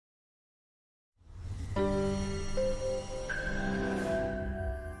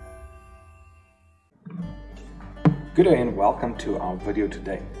Good day and welcome to our video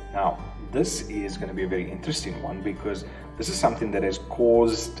today. Now, this is going to be a very interesting one because this is something that has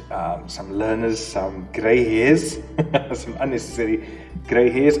caused some learners some gray hairs, some unnecessary gray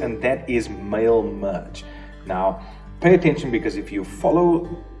hairs, and that is mail merge. Now, pay attention because if you follow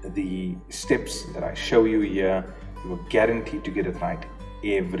the steps that I show you here, you are guaranteed to get it right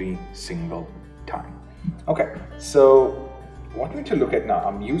every single time. Okay, so what we need to look at now,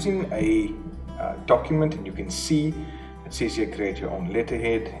 I'm using a document, and you can see it says here create your own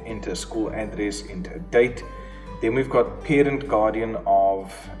letterhead, enter school address, enter a date. Then we've got parent, guardian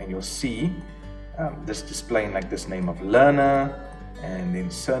of, and you'll see this displaying like this: name of learner, and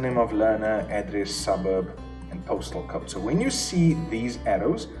then surname of learner, address, suburb, and postal code. So when you see these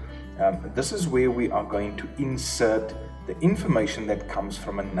arrows, this is where we are going to insert the information that comes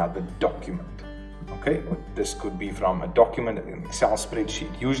from another document. Okay, this could be from a document, an Excel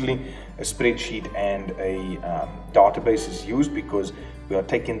spreadsheet. Usually a spreadsheet and a database is used because we are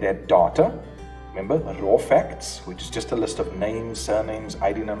taking that data, remember, raw facts, which is just a list of names, surnames,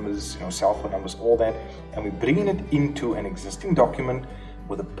 ID numbers, cell phone numbers, all that, and we're bringing it into an existing document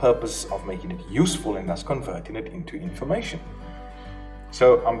with the purpose of making it useful and thus converting it into information.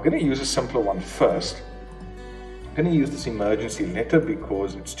 So I'm going to use a simpler one first. I'm going to use this emergency letter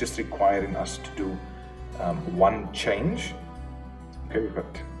because it's just requiring us to do one change. Okay, we've got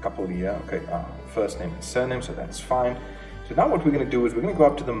a couple here. Okay, first name and surname, so that's fine. So now what we're going to do is we're going to go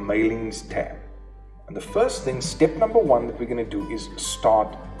up to the mailings tab. And the first thing, step number one that we're going to do is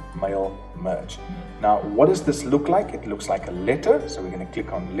start mail merge. Now, what does this look like? It looks like a letter, so we're going to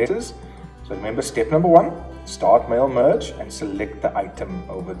click on letters. So remember, step number one, start mail merge and select the item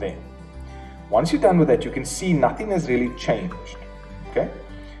over there. Once you're done with that, you can see nothing has really changed. Okay,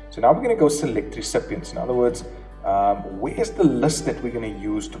 so now we're going to go select recipients. In other words, where's the list that we're going to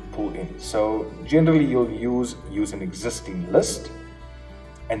use to pull in? So generally you'll use an existing list,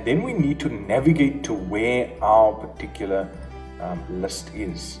 and then we need to navigate to where our particular list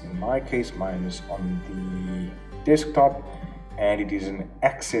is. In my case, mine is on the desktop and it is an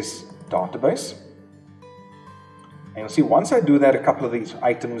Access database. And you'll see once I do that, a couple of these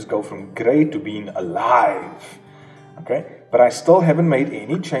items go from gray to being alive. Okay, but I still haven't made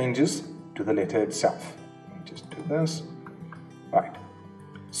any changes to the letter itself. Let me just do this. Right.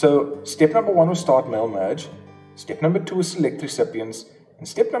 So step number one was start mail merge. Step number two is select recipients. And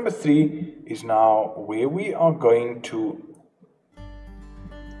step number three is now where we are going to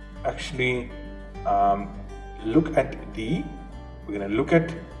actually look at we're going to look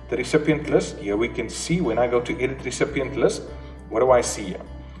at the recipient list. Here we can see when I go to edit recipient list, what do I see here?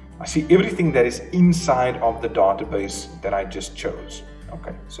 I see everything that is inside of the database that I just chose.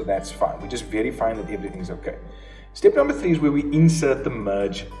 Okay, so that's fine. We're just verifying that everything's okay. Step number three is where we insert the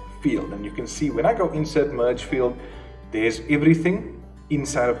merge field. And you can see when I go insert merge field, there's everything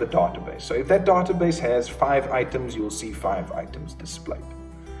inside of the database. So if that database has 5 items, you'll see 5 items displayed.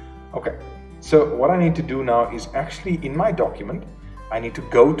 Okay, so what I need to do now is actually in my document, I need to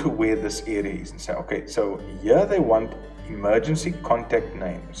go to where this area is and say, okay, so here they want emergency contact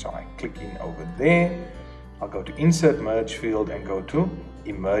name. So I click in over there. I'll go to insert merge field and go to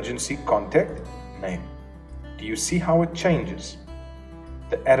emergency contact name. Do you see how it changes?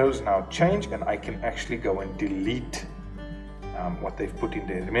 The arrows now change and I can actually go and delete what they've put in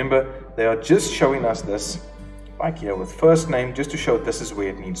there. Remember, they are just showing us this like here with first name just to show this is where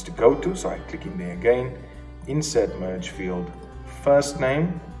it needs to go to. So I click in there again, insert merge field, first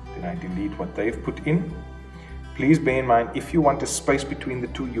name, then I delete what they've put in. Please bear in mind, if you want a space between the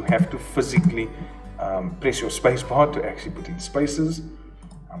two, you have to physically press your space bar to actually put in spaces.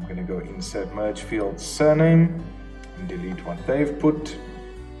 I'm going to go insert merge field, surname, and delete what they've put.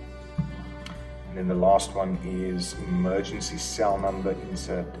 And then the last one is emergency cell number,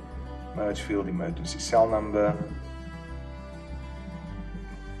 insert merge field, emergency cell number.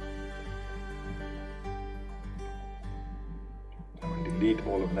 Delete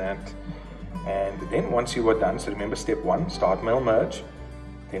all of that, and then once you are done, so remember step one, start mail merge,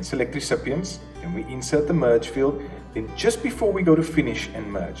 then select recipients, then we insert the merge field, then just before we go to finish and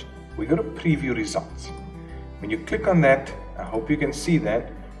merge, we go to preview results. When you click on that, I hope you can see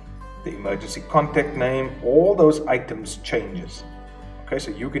that the emergency contact name, all those items changes. Okay,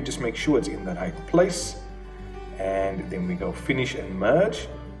 so you can just make sure it's in the right place, and then we go finish and merge,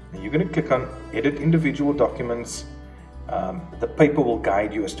 and you're going to click on edit individual documents. The paper will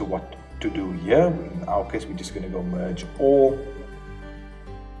guide you as to what to do here. In our case, we're just going to go merge all,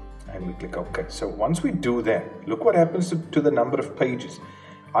 and we click OK. So once we do that, look what happens to the number of pages.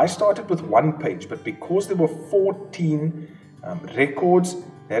 I started with 1 page, but because there were 14 records,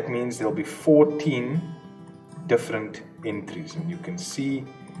 that means there'll be 14 different entries, and you can see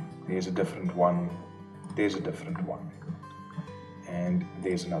there's a different one, there's a different one, and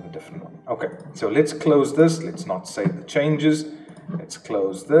there's another different one. Okay, so let's close this. Let's not save the changes. Let's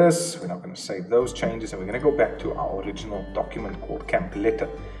close this. We're not going to save those changes, and we're going to go back to our original document called Camp Letter.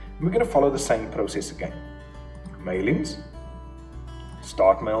 And we're going to follow the same process again. Mailings,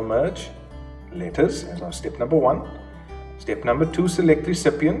 start mail merge, letters as our step number 1. Step number 2, select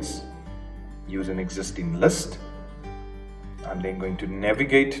recipients, use an existing list. I'm then going to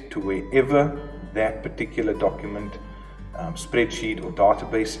navigate to wherever that particular document, spreadsheet or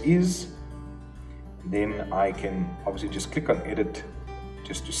database is. Then I can obviously just click on edit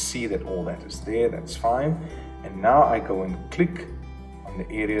just to see that all that is there. That's fine. And now I go and click on the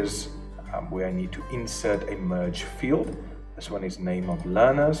areas where I need to insert a merge field. This one is name of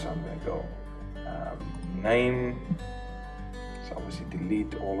learner, so I'm going to go name. So obviously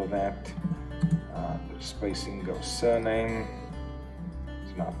delete all of that. Spacing, go surname.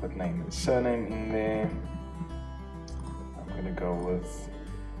 So now I've got name and surname in there. I'm going to go with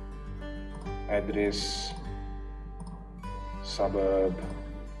address, suburb,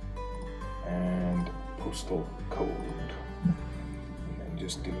 and postal code. And then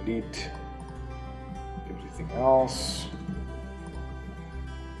just delete everything else.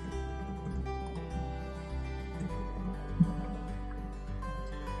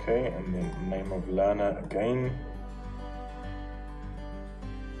 Okay, and then name of learner again.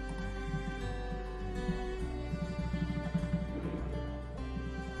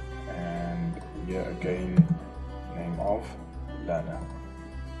 And here again, name of learner.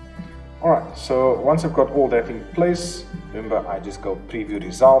 Alright, so once I've got all that in place, remember I just go preview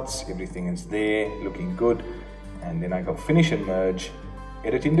results, everything is there, looking good, and then I go finish and merge,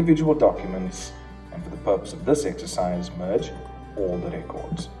 edit individual documents, and for the purpose of this exercise, merge all the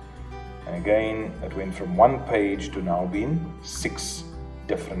records. And again, it went from 1 page to now being 6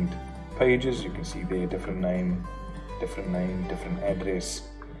 different pages. You can see there, different name, different address,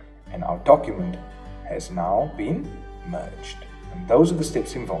 and our document has now been merged. And those are the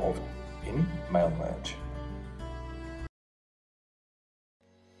steps involved in mail merge.